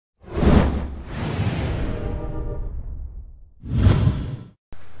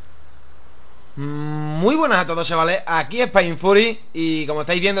Muy buenas a todos, chavales. Aquí es Fury y como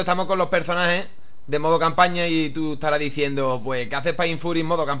estáis viendo estamos con los personajes de modo campaña. Y tú estarás diciendo, pues, ¿qué hace Fury en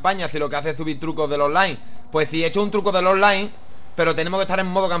modo campaña? Si lo que hace es subir trucos del online. Pues sí, he hecho un truco del online, pero tenemos que estar en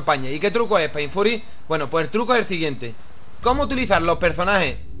modo campaña. ¿Y qué truco es Fury? Bueno, pues el truco es el siguiente: ¿cómo utilizar los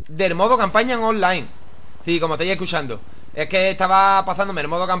personajes del modo campaña en online? Sí, como estáis escuchando, es que estaba pasándome el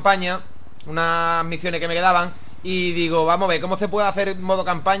modo campaña, unas misiones que me quedaban, y digo, vamos a ver cómo se puede hacer modo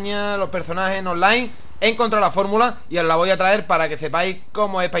campaña, los personajes en online. He encontrado la fórmula y os la voy a traer para que sepáis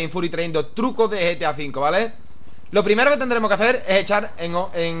cómo es Fury trayendo trucos de GTA V, ¿vale? Lo primero que tendremos que hacer es echar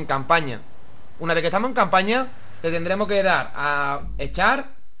en campaña. Una vez que estamos en campaña, le tendremos que dar a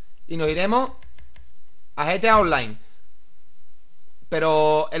echar y nos iremos a GTA Online.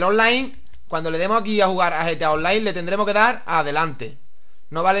 Pero el online, cuando le demos aquí a jugar a GTA Online, le tendremos que dar a adelante.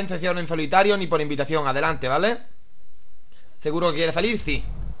 No vale en sesión en solitario ni por invitación, adelante, ¿vale? ¿Seguro que quiere salir? Sí.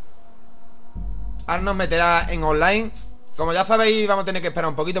 Ahora nos meterá en online. Como ya sabéis, vamos a tener que esperar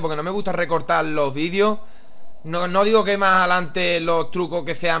un poquito porque no me gusta recortar los vídeos. No digo que más adelante los trucos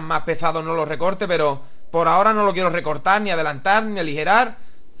que sean más pesados no los recorte, pero por ahora no lo quiero recortar, ni adelantar, ni aligerar.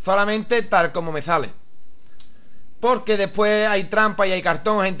 Solamente tal como me sale. Porque después hay trampa y hay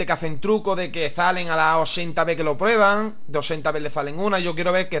cartón, gente que hacen trucos de que salen a las 80 veces que lo prueban, de 80 veces le salen una. Yo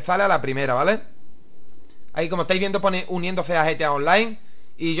quiero ver que sale a la primera, ¿vale? Ahí, como estáis viendo, pone uniéndose a GTA Online.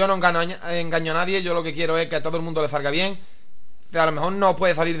 Y yo no engaño a nadie. Yo lo que quiero es que a todo el mundo le salga bien. A lo mejor no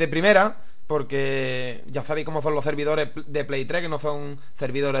puede salir de primera, porque ya sabéis cómo son los servidores de Play 3, que no son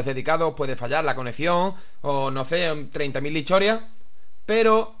servidores dedicados. Puede fallar la conexión, o no sé, 30.000 historias.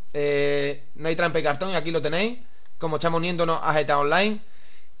 Pero no hay trampa y cartón, y aquí lo tenéis, como estamos uniéndonos a GTA Online.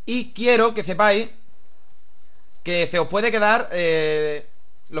 Y quiero que sepáis que se os puede quedar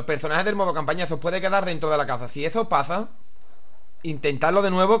los personajes del modo campaña, se os puede quedar dentro de la casa. Si eso pasa, intentadlo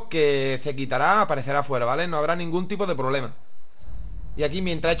de nuevo, que se quitará, aparecerá afuera, ¿vale? No habrá ningún tipo de problema. Y aquí,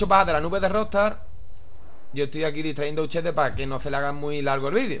 mientras he hecho baja de la nube de Rockstar, yo estoy aquí distrayendo a ustedes para que no se le haga muy largo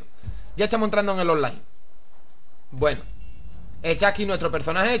el vídeo. Ya estamos entrando en el online. Bueno, echa aquí nuestro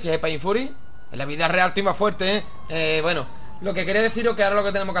personaje, echa Fury. En la vida real estoy más fuerte, bueno, lo que quería deciros que ahora lo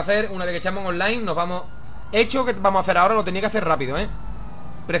que tenemos que hacer, una vez que echamos online, nos vamos. Hecho que vamos a hacer ahora, lo tenía que hacer rápido,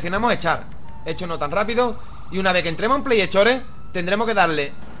 presionamos echar. Hecho no tan rápido. Y una vez que entremos en Play Echores, tendremos que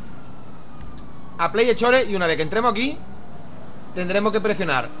darle a Play Echores. Y una vez que entremos aquí, tendremos que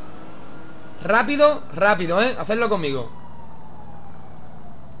presionar rápido, rápido, hacerlo conmigo.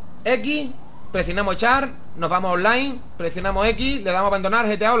 X, presionamos echar, nos vamos online, presionamos X, le damos a abandonar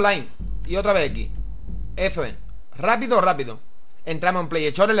GTA Online. Y otra vez X. Eso es, rápido, rápido. Entramos en Play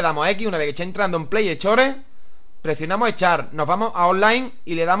Echores, le damos a X. Una vez que esté entrando en Play Echores, presionamos echar, nos vamos a online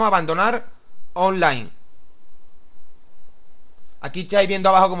y le damos a abandonar online. Aquí estáis viendo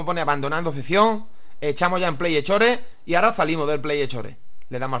abajo como pone abandonando sesión. Echamos ya en Play Echores y ahora salimos del Play Echores.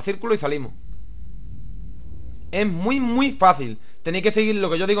 Le damos al círculo y salimos. Es muy muy fácil. Tenéis que seguir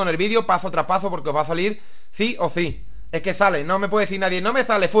lo que yo digo en el vídeo, paso tras paso, porque os va a salir sí o sí. Es que sale, no me puede decir nadie, no me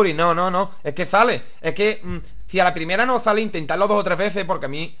sale Fury, no, es que sale. Es que si a la primera no sale, intentadlo 2 o 3 veces, porque a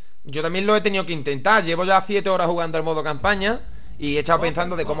mí, yo también lo he tenido que intentar. Llevo ya 7 horas jugando el modo campaña y he estado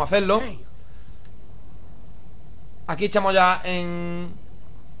pensando de cómo hacerlo. Aquí echamos ya en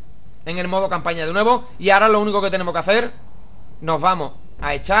el modo campaña de nuevo. Y ahora lo único que tenemos que hacer, nos vamos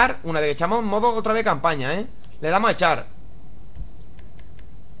a echar. Una vez que echamos en modo otra vez campaña, le damos a echar.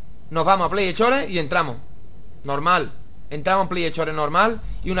 Nos vamos a Play Echores y entramos normal. Entramos en Play Echores normal.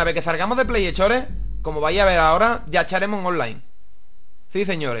 Y una vez que salgamos de Play Echores, como vais a ver ahora, ya echaremos en online. Sí,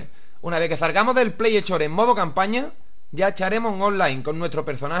 señores. Una vez que salgamos del Play Echores en modo campaña, ya echaremos en online con nuestro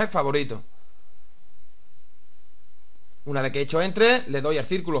personaje favorito. Una vez que he hecho entre, le doy al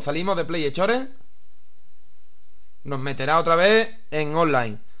círculo, salimos de Play Echores. Nos meterá otra vez en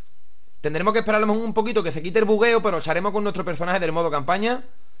online. Tendremos que esperar un poquito que se quite el bugueo, pero echaremos con nuestro personaje del modo campaña.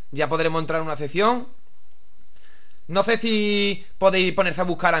 Ya podremos entrar en una sección. No sé si podéis ponerse a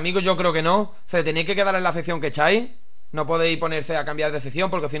buscar amigos, yo creo que no. Se tenéis que quedar en la sección que echáis. No podéis ponerse a cambiar de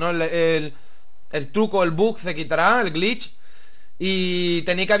sección, porque si no el truco, el bug se quitará, el glitch. Y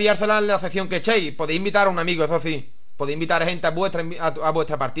tenéis que aviársela en la sección que echéis. Podéis invitar a un amigo, eso sí. Podéis invitar a gente a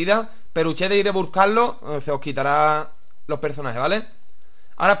vuestra partida, pero ustedes iré a buscarlo, se os quitará los personajes, ¿vale?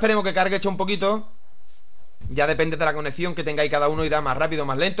 Ahora esperemos que cargue hecho un poquito. Ya depende de la conexión que tengáis, cada uno irá más rápido o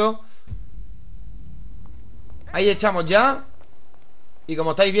más lento. Ahí echamos ya. Y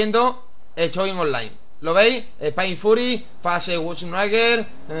como estáis viendo, estoy en online. ¿Lo veis? Fury, Schwarzenegger,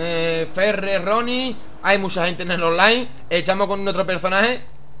 Ferre, Ronnie. Hay mucha gente en el online. Echamos con nuestro personaje.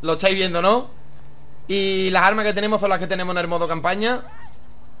 Lo estáis viendo, ¿no? Y las armas que tenemos son las que tenemos en el modo campaña.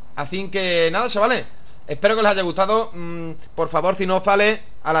 Así que nada, chavales, Espero que les haya gustado. Por favor, si no os sale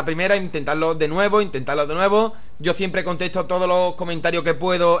a la primera, intentadlo de nuevo. Yo siempre contesto todos los comentarios que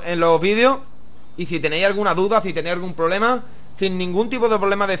puedo en los vídeos. Y si tenéis alguna duda, si tenéis algún problema, sin ningún tipo de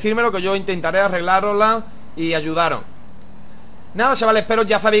problema, decírmelo, que yo intentaré arreglarosla y ayudaros. Nada, chavales, espero,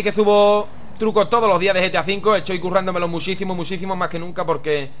 ya sabéis que subo trucos todos los días de GTA V. Estoy currándomelo muchísimo, más que nunca,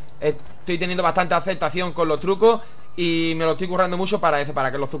 porque estoy teniendo bastante aceptación con los trucos. Y me lo estoy currando mucho para eso, para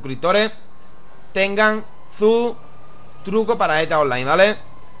que los suscriptores tengan su truco para GTA Online, ¿vale?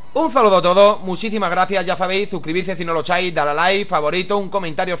 Un saludo a todos, muchísimas gracias. Ya sabéis, suscribirse si no lo echáis, darle a like, favorito, un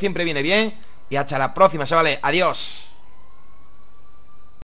comentario siempre viene bien. Y hasta la próxima, chavales, adiós.